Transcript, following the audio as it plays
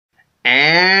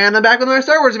And I'm back with my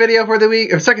Star Wars video for the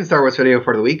week, or second Star Wars video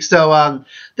for the week. So,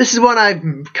 this is one I've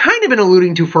kind of been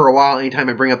alluding to for a while anytime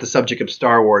I bring up the subject of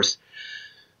Star Wars.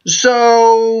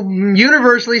 So,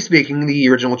 universally speaking, the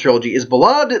original trilogy is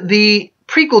beloved. The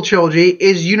prequel trilogy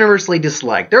is universally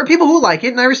disliked. There are people who like it,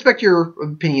 and I respect your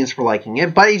opinions for liking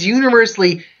it, but it's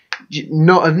universally...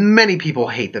 many people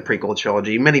hate the prequel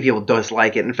trilogy. Many people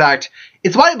dislike it. In fact,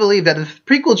 it's why I believe that if the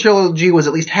prequel trilogy was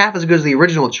at least half as good as the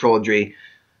original trilogy,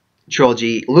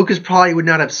 Lucas probably would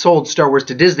not have sold Star Wars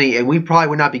to Disney, and we probably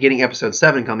would not be getting Episode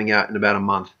 7 coming out in about a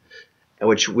month,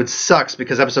 which sucks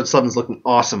because Episode 7 is looking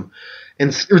awesome. And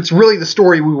it's really the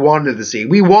story we wanted to see.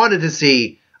 We wanted to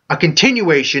see a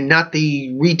continuation, not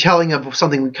the retelling of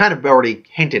something we kind of already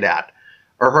hinted at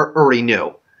or already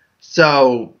knew.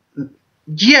 So...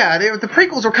 yeah, the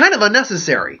prequels are kind of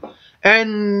unnecessary,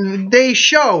 and they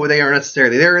show they are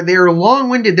necessary. They're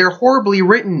long-winded. They're horribly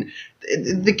written.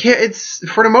 It's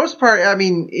for the most part. I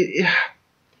mean, it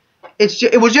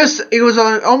was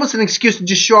almost an excuse to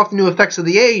just show off the new effects of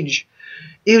the age.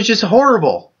 It was just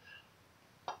horrible.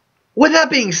 With that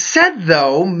being said,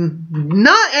 though,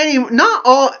 no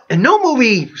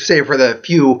movie, save for the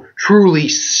few truly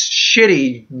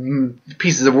shitty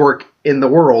pieces of work in the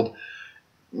world.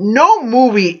 No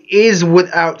movie is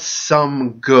without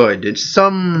some good. It's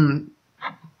some...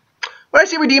 when I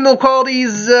say redeemable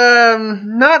qualities,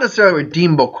 not necessarily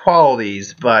redeemable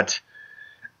qualities, but...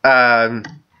 one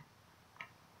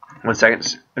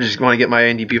second. I just want to get my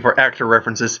IMDb for actor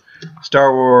references.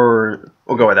 Star Wars...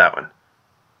 we'll go with that one.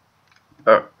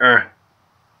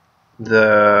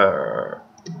 The...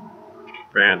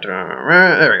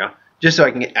 there we go. Just so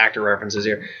I can get actor references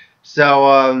here.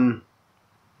 So,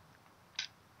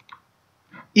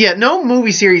 yeah, no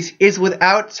movie series is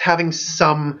without having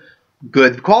some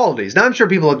good qualities. Now, I'm sure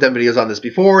people have done videos on this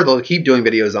before. They'll keep doing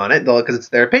videos on it because it's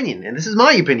their opinion, and this is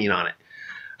my opinion on it.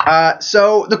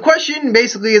 So the question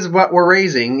basically is what we're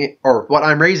raising, or what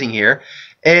I'm raising here,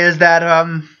 is that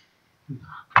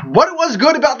what was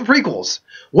good about the prequels?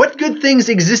 What good things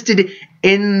existed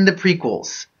in the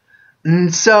prequels?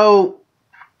 And so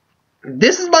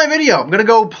this is my video. I'm gonna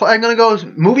go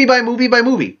movie by movie by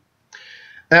movie.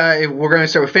 We're going to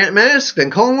start with Phantom Menace, then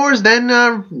Clone Wars, then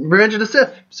Revenge of the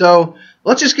Sith. So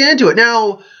let's just get into it.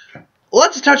 Now,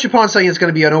 let's touch upon something that's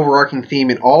going to be an overarching theme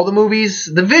in all the movies,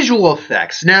 the visual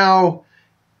effects. Now,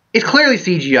 it's clearly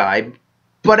CGI,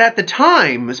 but at the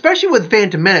time, especially with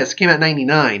Phantom Menace, came out in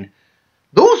 '99,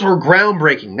 those were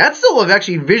groundbreaking. That's still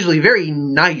actually visually very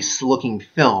nice looking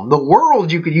film. The world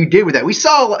you did with that. We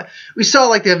saw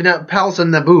like the Palace of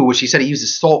Naboo, which he said he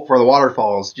uses salt for the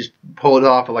waterfalls, just pull it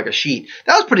off of like a sheet.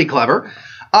 That was pretty clever.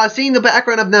 Seeing the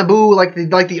background of Naboo, like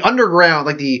the underground,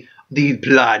 like the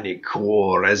planet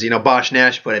core, as Bosch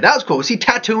Nash put it. That was cool. We see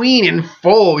Tatooine in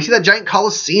full. We see that giant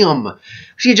Coliseum. We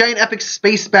see a giant epic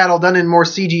space battle done in more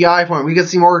CGI form. We get to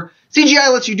see more.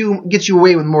 CGI gets you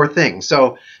away with more things.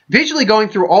 So visually going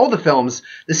through all the films,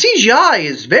 the CGI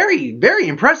is very, very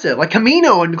impressive. Like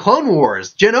Kamino and Clone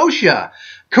Wars, Genosha,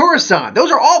 Coruscant.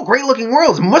 Those are all great looking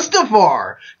worlds.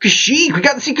 Mustafar, Kashyyyk. We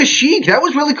got to see Kashyyyk. That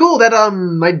was really cool. That I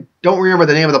don't remember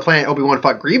the name of the planet Obi-Wan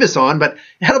fought Grievous on, but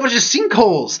it had a bunch of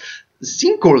sinkholes.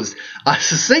 Sinkholes.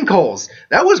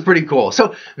 That was pretty cool.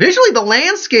 So visually, the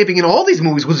landscaping in all these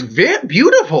movies was very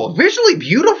beautiful. Visually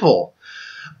beautiful.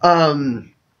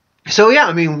 So yeah,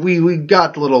 I mean, we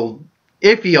got a little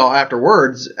iffy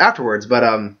afterwards, but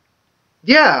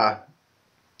yeah.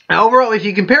 Overall, if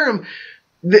you compare them,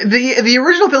 the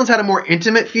original films had a more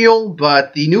intimate feel,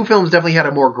 but the new films definitely had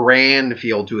a more grand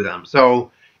feel to them. So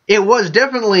it was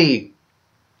definitely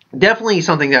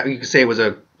something that you could say was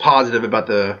a positive about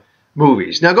the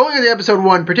movies. Now, going into Episode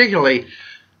 1 particularly,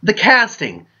 the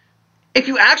casting. If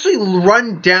you actually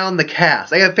run down the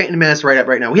cast, I have Phantom Menace right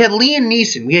now. We had Liam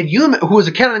Neeson. We had Ewan, who was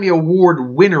Academy Award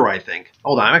winner, I think.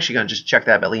 Hold on, I'm actually going to just check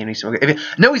that about Liam Neeson. Okay.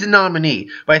 No, he's a nominee,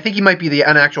 but I think he might be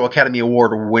an actual Academy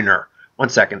Award winner. One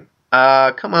second.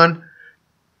 Come on.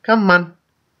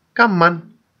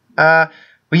 But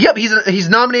yep, he's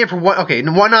nominated for one. Okay,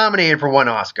 nominated for one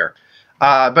Oscar.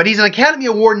 But he's an Academy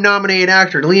Award nominated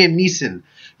actor, Liam Neeson.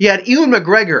 You had Ewan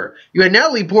McGregor. You had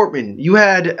Natalie Portman. You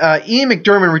had Ian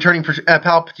McDiarmid returning for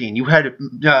Palpatine. You had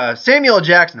Samuel L.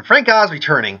 Jackson, Frank Oz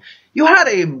returning. You had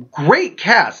a great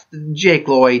cast. Jake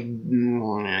Lloyd.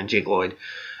 You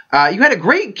had a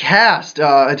great cast.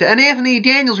 And Anthony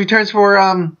Daniels returns for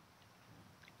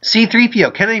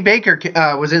C-3PO. Kenny Baker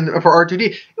was in for R2-D.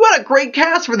 You had a great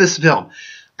cast for this film.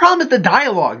 Problem is the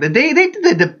dialogue. They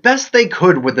did the best they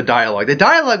could with the dialogue. The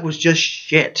dialogue was just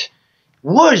shit.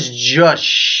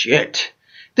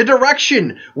 The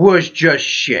direction was just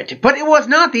shit. But it was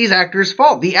not these actors'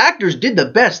 fault. The actors did the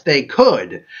best they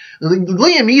could.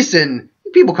 Liam Neeson,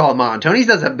 people call him monotone. He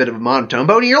does have a bit of a monotone.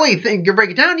 But when you really break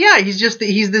it down, yeah, he's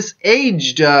this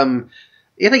aged, I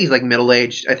think he's like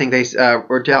middle-aged. I think they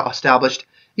were established.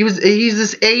 He's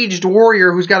this aged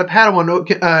warrior who's got a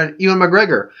Padawan, Ewan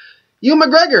McGregor. Ewan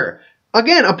McGregor,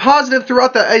 again, a positive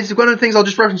throughout is one of the things I'll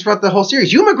just reference throughout the whole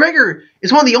series. Ewan McGregor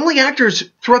is one of the only actors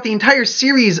throughout the entire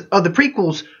series of the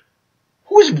prequels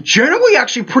who is generally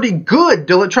actually pretty good,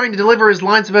 trying to deliver his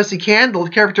lines the best he can, the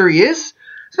character he is.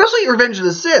 Especially Revenge of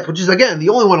the Sith, which is, again, the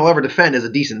only one I'll ever defend as a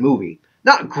decent movie.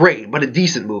 Not great, but a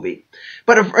decent movie.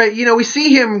 But, if, we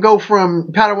see him go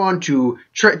from Padawan to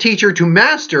teacher to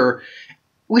master.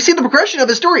 We see the progression of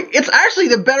his story. It's actually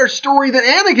the better story than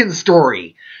Anakin's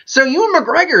story. So Ewan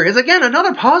McGregor is, again,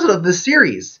 another positive of this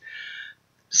series.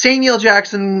 Samuel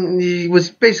Jackson was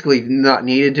basically not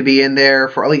needed to be in there.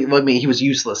 He was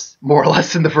useless, more or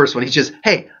less, in the first one. He's just,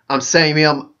 hey, I'm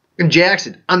Samuel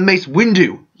Jackson. I'm Mace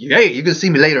Windu. Yeah, you can see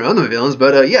me later on the villains,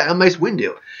 but yeah, I'm Mace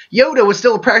Windu. Yoda was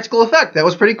still a practical effect. That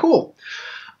was pretty cool.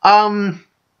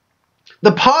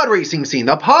 The pod racing scene.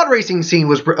 The pod racing scene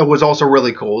was also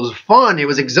really cool. It was fun. It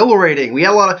was exhilarating. We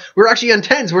were actually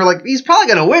intense. We were like, he's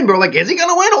probably gonna win, but we're like, is he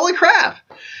gonna win? Holy crap!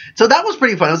 So that was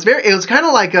pretty fun. It was kind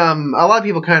of like a lot of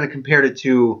people kind of compared it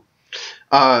to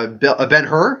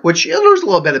Ben-Hur, which there was a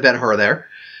little bit of Ben-Hur there.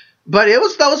 But that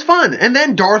was fun. And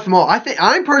then Darth Maul.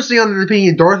 I'm personally under the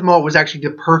opinion Darth Maul was actually the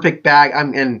perfect bag.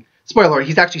 And spoiler alert,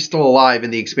 he's actually still alive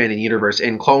in the expanded universe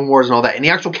in Clone Wars and all that. In the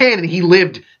actual canon, he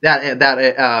lived that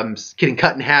getting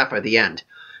cut in half at the end.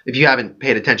 If you haven't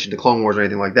paid attention to Clone Wars or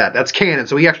anything like that, that's canon.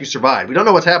 So he actually survived. We don't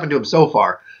know what's happened to him so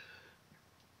far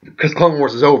because Clone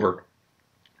Wars is over,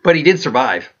 but he did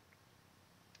survive.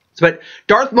 But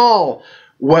Darth Maul,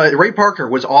 Ray Parker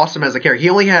was awesome as a character. He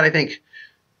only had, I think,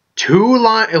 two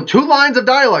lines of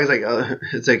dialogue.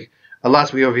 It's like,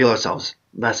 unless we reveal ourselves,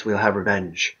 unless we'll have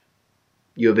revenge.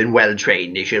 You have been well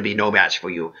trained. There should be no match for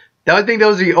you. I think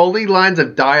those are the only lines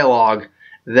of dialogue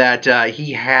that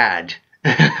he had.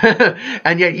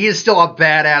 And yet he is still a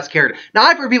badass character. Now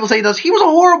I've heard people say this. He was a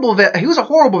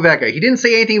horrible bad guy. He didn't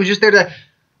say anything. He was just there to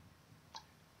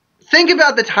think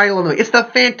about the title of the movie. It's the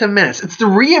Phantom Menace. It's the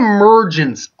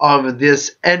reemergence of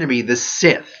this enemy, the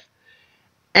Sith.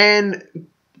 And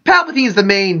Palpatine's the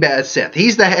main bad Sith.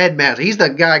 He's the headmaster. He's the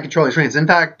guy controlling strings. In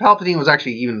fact, Palpatine was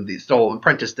actually even still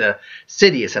apprenticed to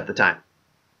Sidious at the time.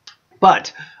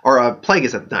 Or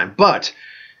Plagueis at the time. But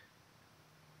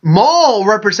Maul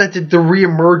represented the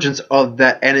reemergence of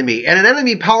that enemy. And an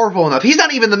enemy powerful enough. He's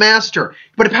not even the master.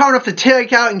 But powerful enough to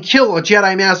take out and kill a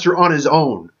Jedi Master on his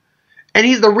own. And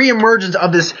he's the reemergence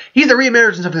of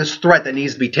this threat that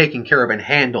needs to be taken care of and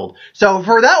handled. So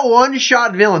for that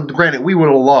one-shot villain, granted, we would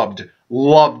have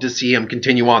loved to see him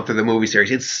continue on through the movie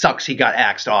series. It sucks he got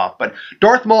axed off. But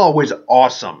Darth Maul was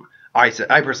awesome. I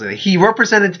personally think he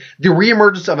represented the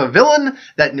reemergence of a villain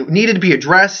that needed to be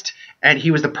addressed, and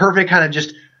he was the perfect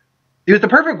he was the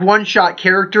perfect one-shot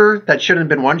character that shouldn't have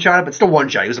been one-shot, but still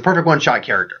one-shot. He was the perfect one-shot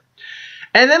character.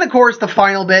 And then, of course, the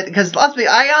final bit, because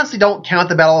I honestly don't count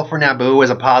the Battle for Naboo as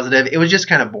a positive. It was just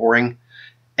kind of boring.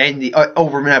 And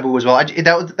over Naboo as well.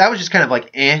 That was just kind of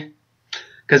like,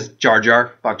 because Jar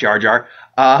Jar. Fuck Jar Jar.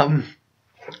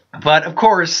 But, of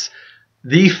course,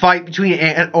 the fight between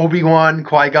Obi-Wan,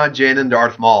 Qui-Gon Jinn, and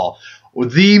Darth Maul.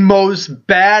 The most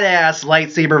badass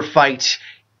lightsaber fight,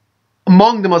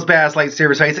 among the most badass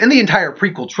lightsaber fights in the entire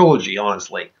prequel trilogy,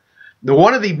 honestly.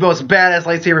 One of the most badass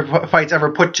lightsaber fights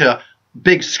ever put to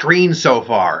big screen so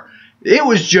far. It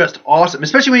was just awesome,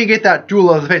 especially when you get that duel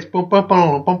of the face. Just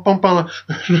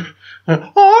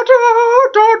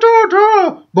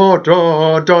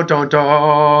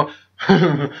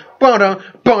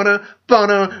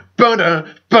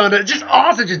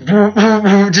awesome.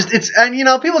 Just it's,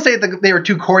 and people say that they were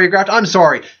too choreographed. I'm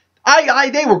sorry.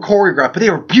 They were choreographed, but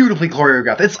they were beautifully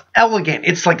choreographed. It's elegant.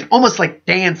 It's like almost like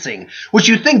dancing, which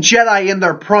you think Jedi in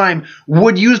their prime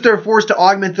would use their force to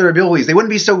augment their abilities. They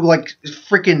wouldn't be so like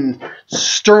freaking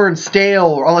stern,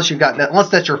 stale, unless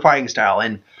that's your fighting style.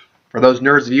 And for those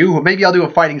nerds of you, maybe I'll do a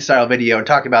fighting style video and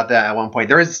talk about that at one point.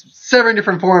 There is 7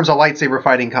 different forms of lightsaber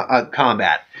fighting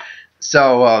combat.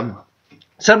 So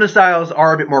some of the styles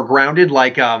are a bit more grounded,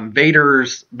 like Vader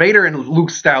and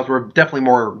Luke's styles were definitely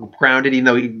more grounded, even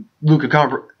though Luke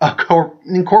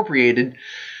incorporated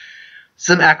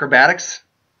some acrobatics.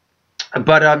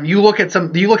 But you look at the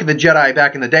Jedi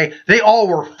back in the day; they all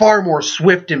were far more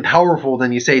swift and powerful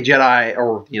than you say Jedi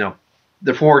or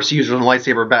the Force users and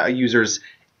lightsaber users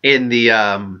in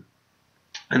the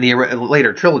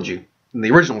later trilogy. in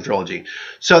the original trilogy.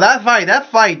 So that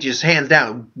fight just hands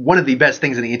down one of the best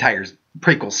things in the entire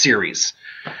prequel series.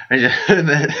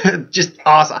 And just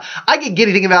awesome. I get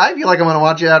giddy thinking about it. I feel like I'm going to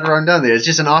watch it after I'm done there. It's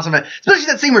just an awesome, especially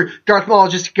that scene where Darth Maul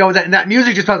just goes out and that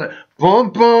music just comes out, boom,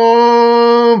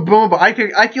 boom, boom, boom. I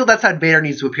feel that's how Vader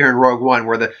needs to appear in Rogue One,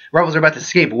 where the rebels are about to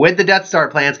escape with the Death Star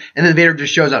plans, and then Vader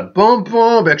just shows up, boom,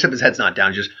 boom, but except his head's not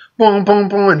down, just boom, boom,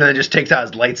 boom, and then it just takes out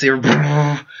his lightsaber,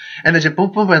 boom, and then just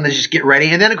boom, boom, and then just get ready.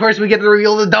 And then, of course, we get the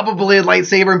reveal of the double-bladed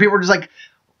lightsaber, and people are just like,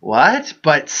 what?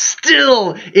 But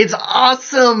still, it's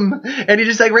awesome. And he's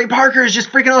just like, Ray Parker is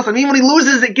just freaking awesome. Even when he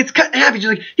loses, it gets cut in half. He's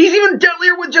just like, he's even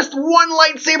deadlier with just one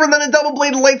lightsaber than a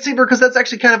double-bladed lightsaber, because that's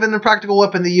actually kind of an impractical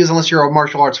weapon to use unless you're a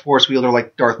martial arts force wielder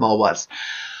like Darth Maul was.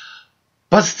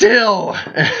 But still.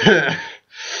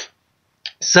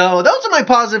 So those are my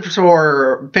positives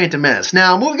for Phantom Menace.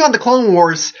 Now, moving on to Clone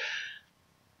Wars.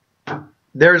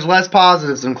 There's less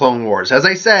positives than Clone Wars. As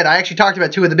I said, I actually talked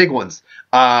about two of the big ones.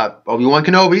 Obi-Wan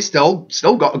Kenobi, still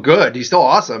good. He's still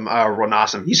awesome.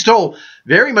 Awesome. He's still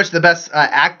very much the best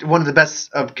one of the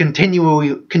best of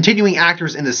continuing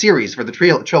actors in the series for the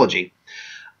trilogy.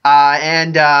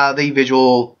 And the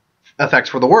visual effects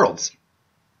for the worlds.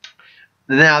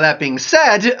 Now, that being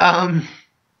said,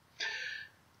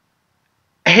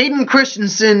 Hayden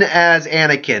Christensen as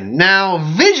Anakin. Now,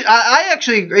 I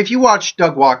actually, if you watch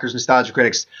Doug Walker's Nostalgia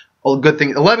Critics,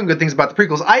 11 good things about the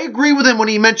prequels, I agree with him when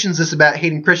he mentions this about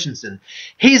Hayden Christensen.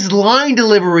 His line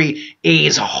delivery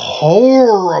is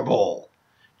horrible.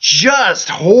 Just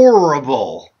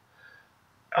horrible.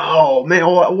 Oh, man,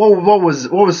 what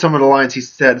was some of the lines he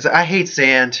said? I hate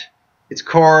sand. It's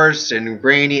coarse and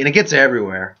grainy, and it gets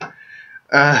everywhere.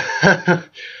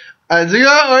 I was like,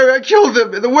 oh, I killed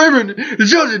them, the women, the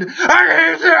children.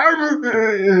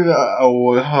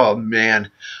 Oh,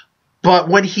 man. But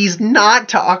when he's not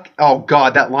talking, oh,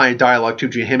 God, that line of dialogue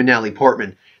between him and Natalie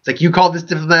Portman. It's like, you called this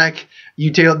diplomatic,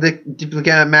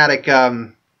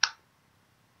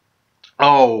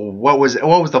 what was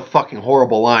the fucking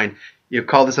horrible line? You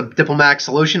call this a diplomatic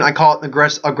solution? I call it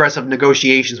aggressive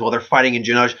negotiations while they're fighting in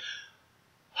Genosha.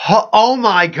 Oh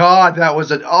my God,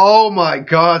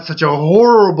 such a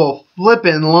horrible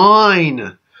flippin'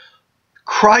 line.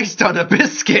 Christ on a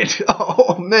biscuit.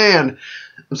 Oh man.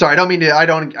 I'm sorry, I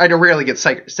don't rarely get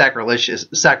sacrilegious.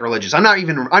 I'm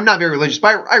not very religious,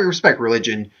 but I respect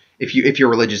religion. If you're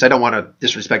religious, I don't want to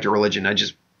disrespect your religion.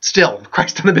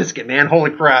 Christ on a biscuit, man.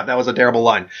 Holy crap, that was a terrible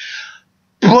line.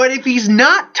 But if he's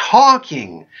not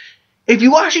talking, if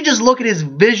you actually just look at his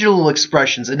visual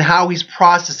expressions and how he's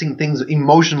processing things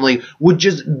emotionally with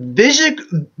just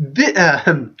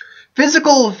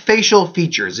physical facial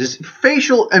features, his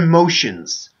facial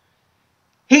emotions,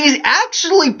 he's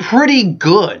actually pretty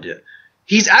good.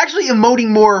 He's actually emoting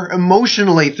more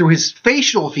emotionally through his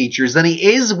facial features than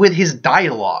he is with his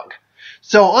dialogue.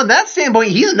 So on that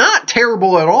standpoint, he's not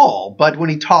terrible at all. But when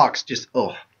he talks, just,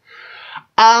 ugh.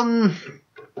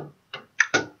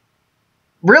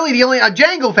 Really, the only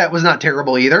Jango Fett was not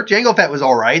terrible either. Jango Fett was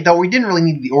all right, though we didn't really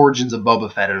need the origins of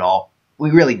Boba Fett at all.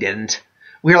 We really didn't.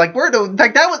 We were like, in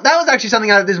fact, that was actually something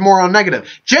that is more on negative.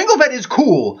 Jango Fett is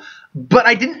cool, but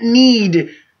I didn't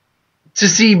need to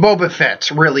see Boba Fett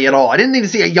really at all. I didn't need to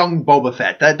see a young Boba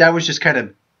Fett. That was just kind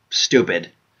of stupid.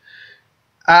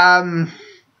 Then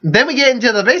we get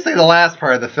into basically the last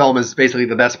part of the film is basically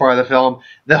the best part of the film.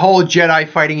 The whole Jedi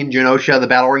fighting in Genosha, the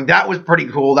battle ring, that was pretty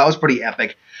cool. That was pretty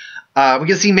epic. We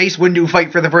can see Mace Windu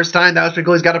fight for the first time. That was pretty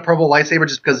cool. He's got a purple lightsaber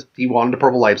just because he wanted a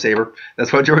purple lightsaber.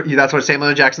 That's what Samuel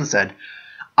L. Jackson said.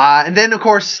 And then, of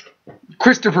course,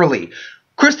 Christopher Lee.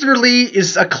 Christopher Lee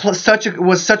is was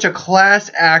such a class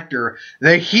actor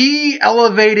that he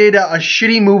elevated a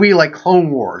shitty movie like Clone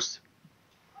Wars,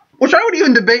 which I would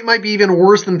even debate might be even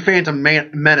worse than Phantom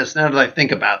Menace now that I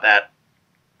think about that.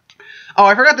 Oh,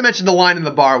 I forgot to mention the line in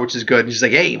the bar, which is good. He's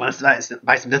like, hey, you want to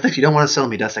buy some Dust Sticks? You don't want to sell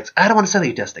me Dust Sticks. I don't want to sell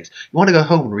you Dust Sticks. You want to go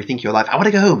home and rethink your life? I want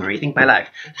to go home and rethink my life.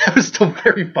 That was still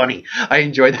very funny. I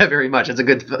enjoyed that very much. It's a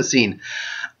good scene.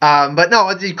 But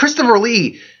no, Christopher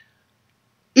Lee,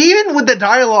 even with the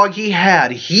dialogue he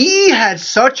had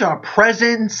such a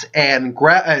presence and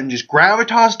just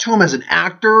gravitas to him as an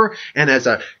actor and as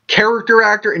a character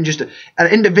actor and just an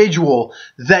individual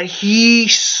that he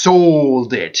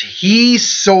sold it. He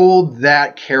sold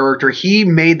that character. He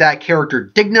made that character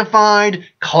dignified,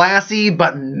 classy,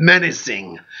 but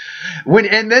menacing.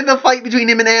 And then the fight between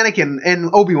him and Anakin and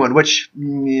Obi-Wan, which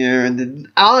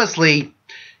honestly,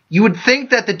 you would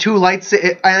think that the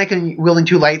Anakin wielding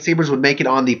two lightsabers would make it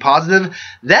on the positive.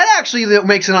 That actually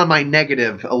makes it on my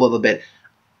negative a little bit.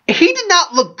 he did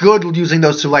not look good using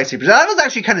those two lightsabers. That was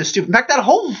actually kind of stupid. In fact, that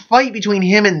whole fight between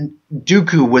him and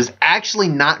Dooku was actually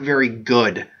not very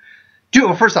good.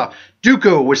 Well, first off,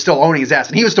 Dooku was still owning his ass,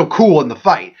 and he was still cool in the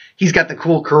fight. He's got the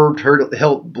cool curved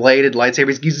hilt-bladed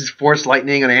lightsaber. He uses Force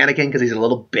lightning on Anakin because he's a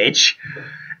little bitch.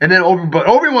 And then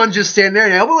Obi-Wan's just standing there.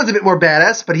 Now, Obi-Wan's a bit more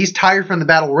badass, but he's tired from the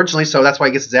battle originally, so that's why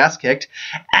he gets his ass kicked.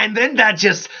 And then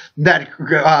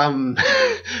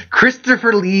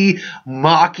Christopher Lee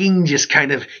mocking, just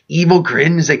kind of evil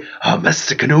grin. He's like, "Oh,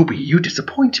 Master Kenobi, you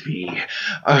disappoint me.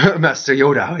 Master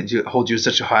Yoda, I hold you in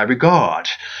such a high regard.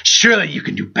 Surely you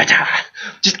can do better."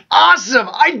 Just awesome.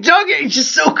 I dug it. He's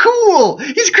just so cool.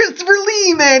 He's Christopher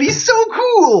Lee, man. He's so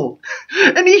cool.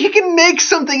 And he can make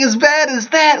something as bad as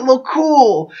that look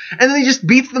cool. And then he just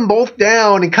beats them both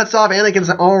down and cuts off Anakin's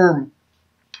arm.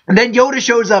 And then Yoda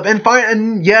shows up,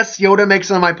 and yes, Yoda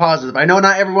makes it on my positive. I know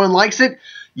not everyone likes it.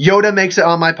 Yoda makes it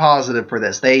on my positive for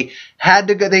this. They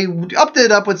upped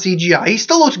it up with CGI. He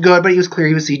still looked good, but he was clear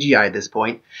he was CGI at this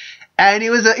point. And it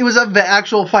was an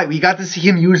actual fight. We got to see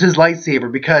him use his lightsaber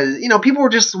because, people were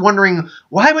just wondering,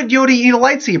 why would Yoda eat a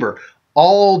lightsaber?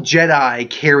 All Jedi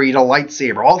carried a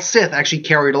lightsaber. All Sith actually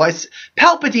carried a lightsaber.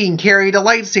 Palpatine carried a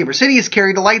lightsaber. Sidious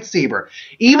carried a lightsaber.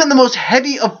 Even the most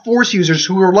heavy of Force users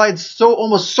who relied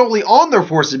almost solely on their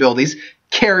Force abilities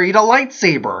carried a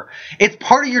lightsaber. It's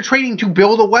part of your training to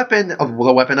build a weapon,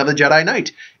 the weapon of the Jedi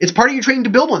Knight. It's part of your training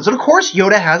to build one. So, of course,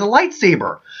 Yoda has a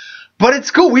lightsaber. But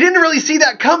it's cool. We didn't really see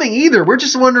that coming either. We're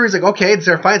just wondering, it's like, okay, it's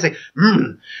their fight. It's like,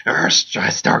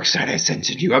 dark side, I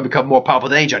sense in you. I've become more powerful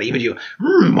than ancient. Even you,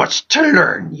 much to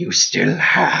learn you still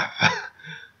have.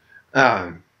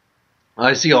 I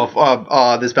see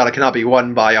this battle cannot be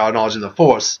won by our knowledge of the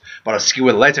Force, but a skill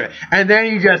with a lightsaber. And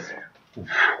then he just...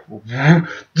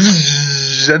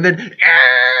 and then...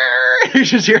 You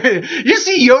just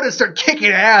see Yoda start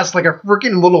kicking ass like a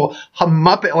freaking little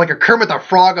Muppet, like a Kermit the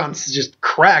Frog on just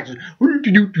crack. I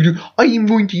am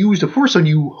going to use the Force on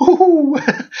you.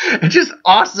 It's just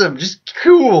awesome, just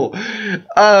cool.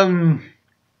 And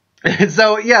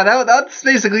so yeah, that's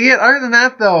basically it. Other than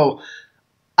that, though,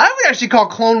 I would actually call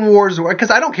Clone Wars,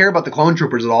 because I don't care about the clone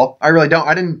troopers at all. I really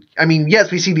don't. Yes,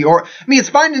 we see it's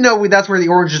fine to know that's where the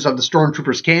origins of the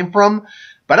stormtroopers came from,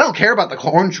 but I don't care about the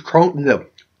clone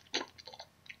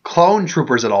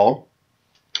troopers at all.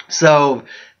 So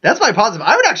that's my positive.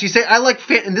 I would actually say I like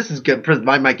and this is good.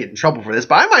 I might get in trouble for this,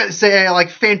 but I might say I like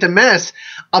Phantom Menace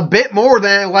a bit more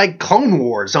than I like Clone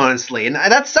Wars, honestly. And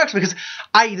that sucks because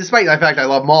despite the fact I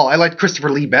love them all, I like Christopher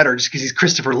Lee better just because he's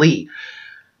Christopher Lee.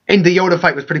 And the Yoda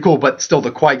fight was pretty cool, but still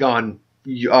the Qui-Gon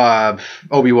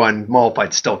Obi-Wan Maul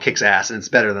fight still kicks ass, and it's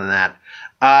better than that.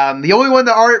 The only one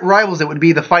that rivals it would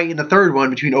be the fight in the third one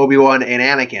between Obi-Wan and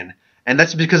Anakin. And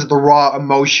that's because of the raw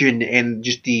emotion and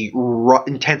just the raw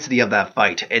intensity of that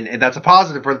fight. And that's a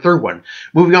positive for the third one.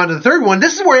 Moving on to the third one,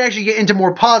 this is where I actually get into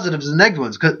more positives than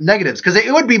negatives, because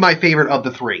it would be my favorite of the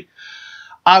three.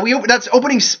 That's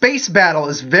opening space battle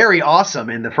is very awesome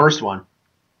in the first one.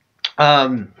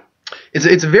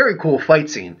 It's a very cool fight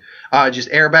scene. Just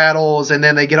air battles, and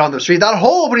then they get on the street. That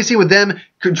whole opening scene with them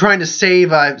trying to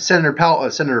save Senator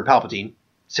Palpatine,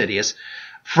 Sidious,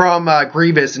 from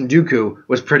Grievous and Dooku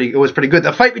was pretty good.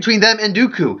 The fight between them and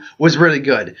Dooku was really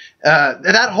good.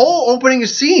 That whole opening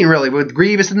scene, really, with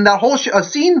Grievous, and that whole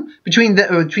scene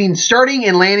between starting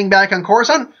and landing back on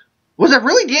Coruscant was a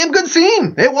really damn good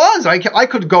scene. It was. I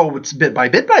could go bit by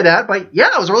that, but yeah,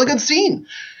 it was a really good scene.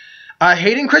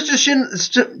 Hayden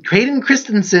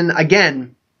Christensen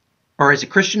again, or is it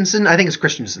Christensen? I think it's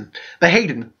Christensen. But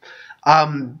Hayden.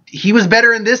 He was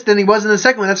better in this than he was in the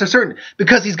second one, that's for certain.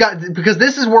 Because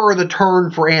this is where the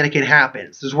turn for Anakin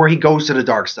happens. This is where he goes to the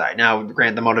dark side. Now,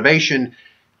 grant the motivation,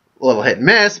 a little hit and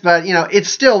miss, but it's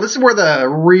still, this is where the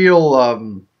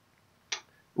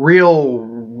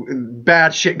real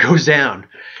bad shit goes down.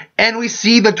 And we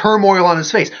see the turmoil on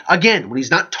his face. Again, when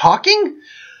he's not talking,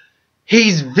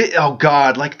 he's oh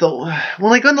god, like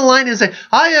on the line is like,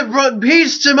 I have brought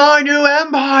peace to my new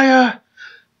empire.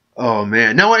 Oh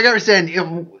man! Now I gotta say,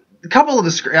 a couple of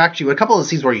the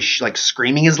scenes where he's like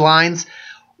screaming his lines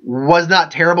was not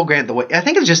terrible. I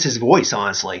think it's just his voice,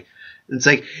 honestly. It's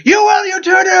like, you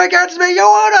turn her against me, you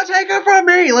want to take her from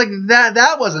me, like that.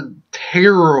 That wasn't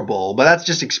terrible, but that's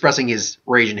just expressing his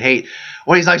rage and hate.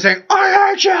 When he's like saying,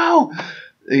 "I hate you,"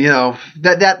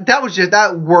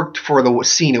 that worked for the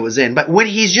scene it was in. But when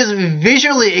he's just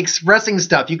visually expressing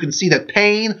stuff, you can see the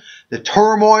pain, the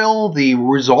turmoil, the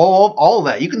resolve, all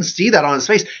that. You can see that on his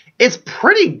face. It's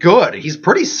pretty good. He's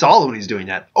pretty solid when he's doing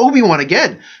that. Obi-Wan,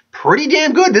 again, pretty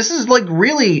damn good. This is like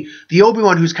really the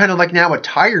Obi-Wan who's kind of like now a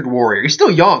tired warrior. He's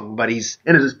still young, but he's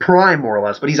in his prime more or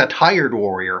less, but he's a tired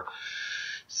warrior.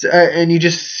 And you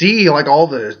just see like all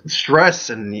the stress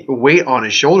and weight on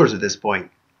his shoulders at this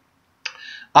point.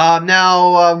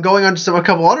 Now, going on to a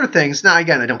couple other things. Now,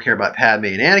 again, I don't care about Padme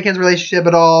and Anakin's relationship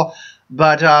at all,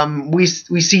 but we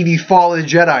see the fall of the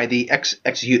Jedi, the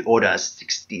Execute Order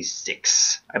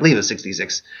 66. I believe it was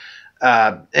 66.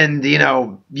 And, you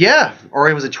know, yeah, or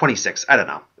it was a 26. I don't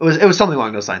know. It was something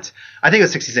along those lines. I think it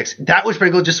was 66. That was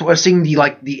pretty cool, just seeing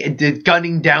the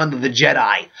gunning down of the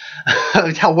Jedi.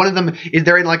 How one of them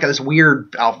they're in like this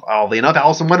weird, oddly enough,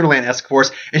 Alice in Wonderland-esque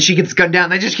force, and she gets gunned down,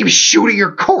 and they just keep shooting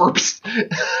her corpse.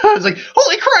 I was like,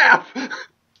 holy crap!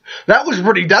 That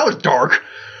was dark.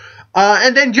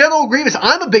 And then General Grievous.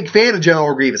 I'm a big fan of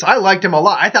General Grievous. I liked him a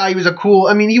lot. I thought he was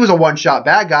he was a one-shot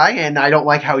bad guy, and I don't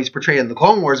like how he's portrayed in the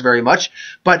Clone Wars very much,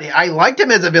 but I liked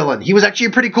him as a villain. He was actually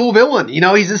a pretty cool villain. You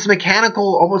know, he's this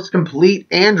mechanical, almost complete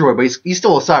android, but he's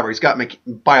still a cyber. He's got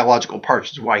biological parts,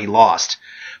 which is why he lost.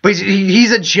 But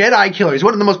he's a Jedi killer. He's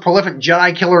one of the most prolific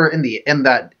Jedi killer in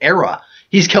that era.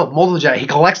 He's killed multiple Jedi. He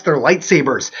collects their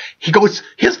lightsabers. He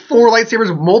has 4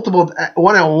 lightsabers with multiple,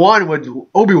 one-on-one with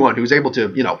Obi-Wan, who's able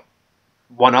to, you know,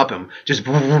 one-up him. Just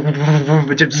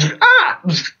why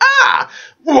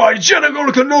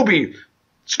General Kenobi?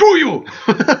 Screw you!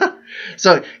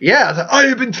 So, yeah, I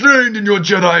have been trained in your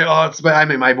Jedi arts, but I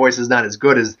mean, my voice is not as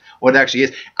good as what it actually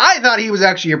is. I thought he was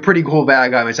actually a pretty cool bad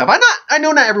guy myself. I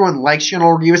know not everyone likes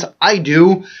General Grievous. I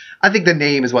do. I think the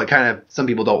name is what kind of some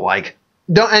people don't like.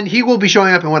 And he will be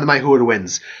showing up in one of my Who Would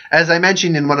Wins. As I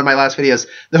mentioned in one of my last videos,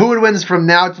 the Who Would Wins from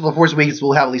now till The Force Awakens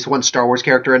will have at least one Star Wars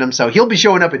character in him, so he'll be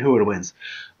showing up in Who Would Wins.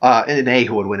 In a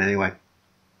Who Would Win, anyway.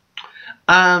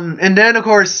 And then, of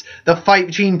course, the fight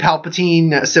between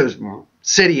Palpatine,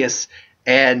 Sidious,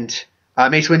 and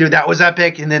Mace Windu, that was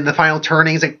epic. And then the final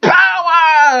turning is like,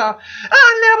 power!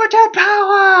 Unlimited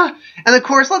power! And, of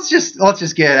course, let's just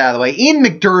get it out of the way. Ian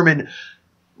McDiarmid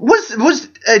was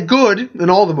good in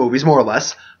all the movies, more or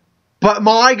less. But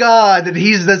my God,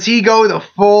 does he go the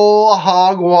full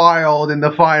hog wild in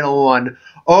the final one?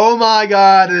 Oh my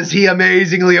God, is he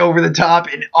amazingly over the top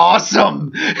and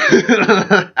awesome?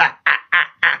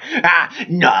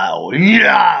 No, you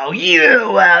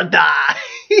will die.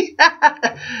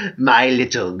 My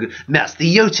little Master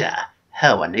Yoda,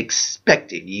 how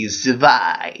unexpected you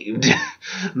survived.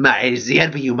 My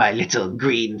stand for you, my little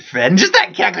green friend. Just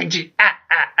that cackling.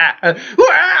 And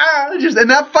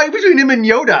that fight between him and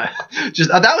Yoda.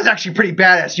 That was actually pretty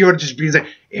badass. Yoda just being like,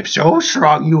 if so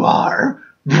strong you are,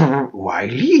 why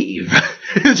leave?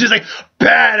 It's just like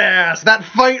badass. That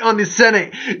fight on the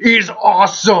Senate is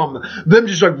awesome. Them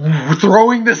just like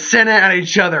throwing the Senate at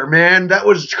each other, man. That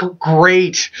was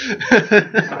great.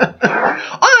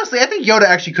 Honestly, I think Yoda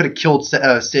actually could have killed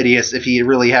Sidious if he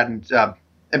really hadn't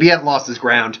lost his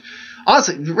ground.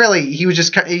 Honestly, really, he was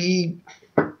just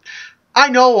I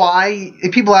know why.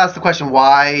 If people ask the question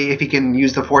why, if he can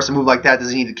use the Force to move like that, does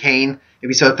he need a cane if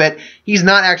he's so fit? He's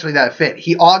not actually that fit.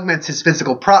 He augments his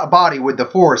physical body with the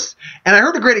Force. And I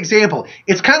heard a great example.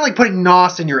 It's kind of like putting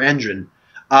NOS in your engine.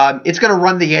 It's going to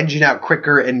run the engine out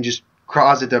quicker and just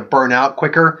cause it to burn out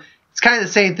quicker. It's kind of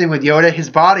the same thing with Yoda. His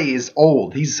body is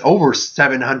old. He's over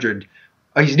 700.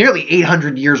 He's nearly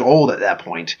 800 years old at that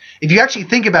point. If you actually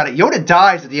think about it, Yoda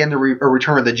dies at the end of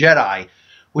Return of the Jedi,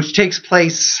 which takes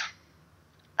place,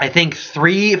 I think,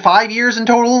 5 years in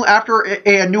total after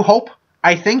A New Hope,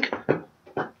 I think.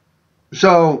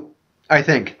 So, and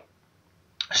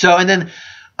then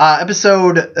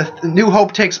episode New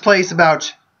Hope takes place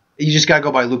about, you just gotta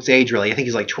go by Luke's age, really. I think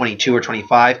he's like 22 or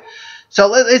 25.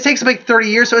 So it takes like 30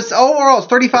 years, so it's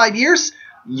 35 years.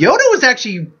 Yoda was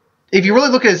actually, if you really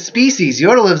look at his species,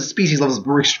 species lives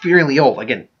extremely old.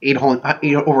 Again,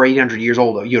 over 800 years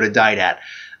old, Yoda died at.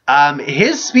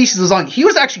 His species was long. He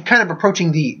was actually kind of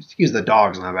approaching excuse the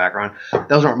dogs in the background.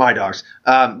 Those aren't my dogs.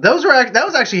 That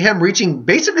was actually him reaching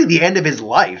basically the end of his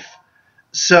life.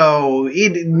 So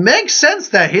it makes sense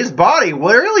that his body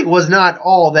really was not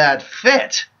all that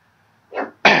fit.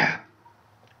 And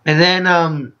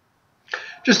then,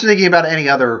 just thinking about any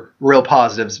other real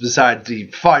positives besides the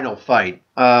final fight.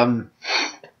 No,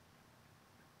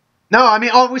 I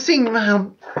mean, we're seeing.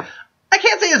 I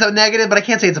can't say it's a negative, but I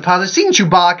can't say it's a positive. Seeing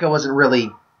Chewbacca wasn't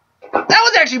really... That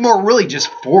was actually more really just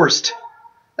forced.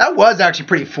 That was actually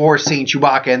pretty forced, seeing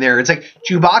Chewbacca in there. It's like,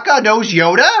 Chewbacca knows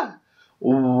Yoda?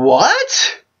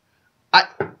 What?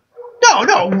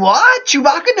 No, what?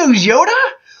 Chewbacca knows Yoda?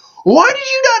 Why did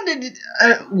you not...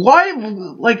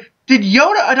 did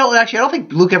Yoda... I don't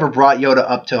think Luke ever brought Yoda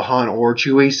up to Han or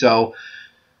Chewie, so...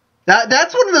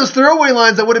 That's one of those throwaway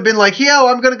lines that would have been like, yo,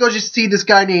 I'm going to go just see this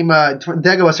guy named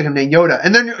Dagobah named Yoda.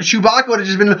 And then Chewbacca would have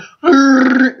just been,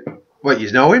 what,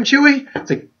 you know him, Chewie? It's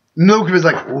like, Luke was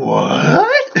like,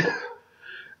 what?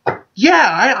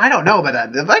 Yeah, I don't know about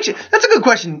that. Actually, that's a good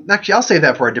question. Actually, I'll save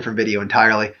that for a different video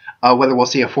entirely. Whether we'll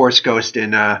see a Force ghost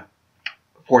in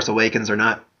Force Awakens or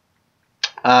not.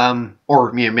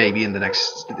 Or maybe in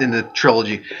the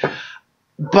trilogy.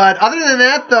 But other than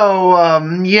that, though,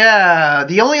 yeah,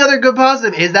 the only other good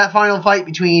positive is that final fight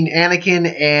between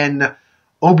Anakin and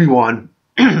Obi-Wan.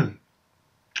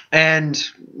 And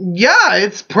yeah,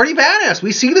 it's pretty badass.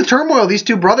 We see the turmoil these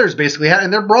two brothers basically had,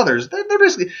 and they're brothers. They're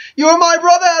basically, you were my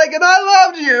brother, Anakin, I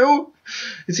loved you.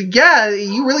 It's like, yeah,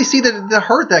 you really see the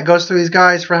hurt that goes through these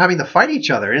guys for having to fight each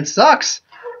other, and it sucks.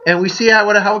 And we see how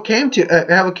it came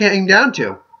down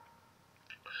to.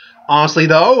 Honestly,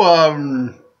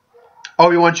 though,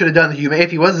 Obi-Wan should have done the humane.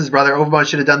 If he was his brother, Obi-Wan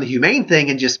should have done the humane thing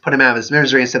and just put him out of his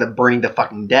misery instead of burning to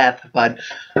fucking death. But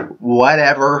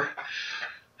whatever.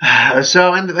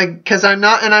 So, and because I'm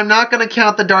not going to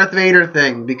count the Darth Vader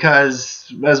thing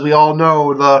because, as we all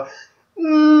know,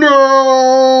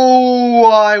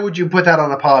 why would you put that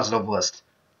on a positive list?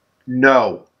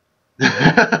 No.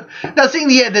 Now, seeing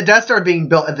the Death Star being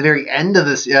built at the very end of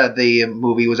this the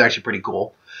movie was actually pretty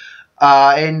cool.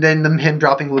 And then him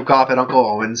dropping Luke off at Uncle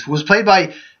Owen's was played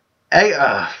by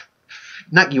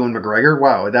not Ewan McGregor.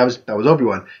 Wow, that was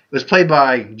Obi-Wan. It was played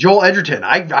by Joel Edgerton.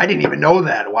 I didn't even know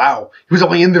that. Wow, he was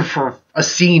only in there for a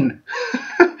scene.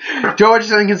 Joel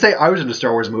Edgerton can say I was in a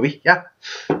Star Wars movie. Yeah.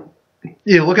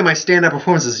 You look at my stand-up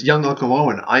performances, young Uncle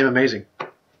Owen. I'm amazing.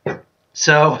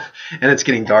 So, and it's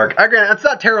getting dark. Granted, it's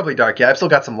not terribly dark yet. I've still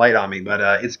got some light on me,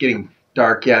 but it's getting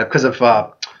dark. Yeah, because of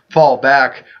fall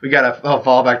back. We gotta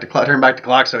turn back to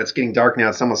clock, so it's getting dark now.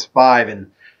 It's almost 5,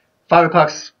 and 5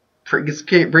 o'clock's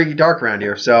pretty dark around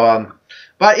here. So,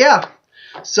 but yeah.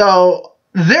 So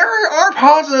there are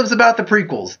positives about the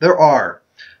prequels. There are.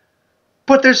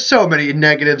 But there's so many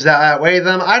negatives that outweigh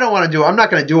them. I'm not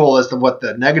going to do a list of what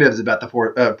the negatives about the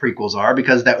prequels are,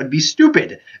 because that would be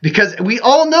stupid. Because we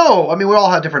all know, I mean, we all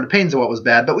have different opinions of what was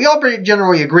bad, but we all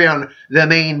generally agree on the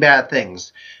main bad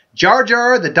things. Jar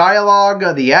Jar, the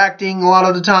dialogue, the acting a lot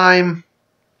of the time,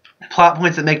 plot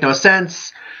points that make no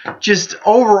sense. Just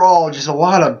overall, just a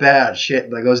lot of bad shit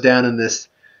that goes down in this.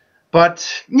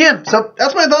 But, yeah, so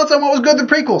that's my thoughts on what was good in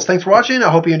the prequels. Thanks for watching. I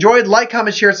hope you enjoyed. Like,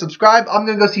 comment, share, subscribe. I'm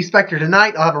going to go see Spectre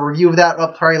tonight. I'll have a review of that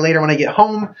up probably later when I get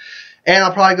home. And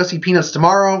I'll probably go see Peanuts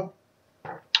tomorrow.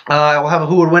 I will have a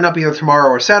Who Would Win up either tomorrow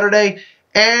or Saturday.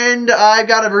 And I've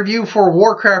got a review for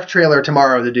Warcraft trailer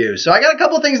tomorrow to do. So I got a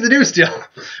couple things to do still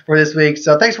for this week.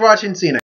 So thanks for watching. See you next time.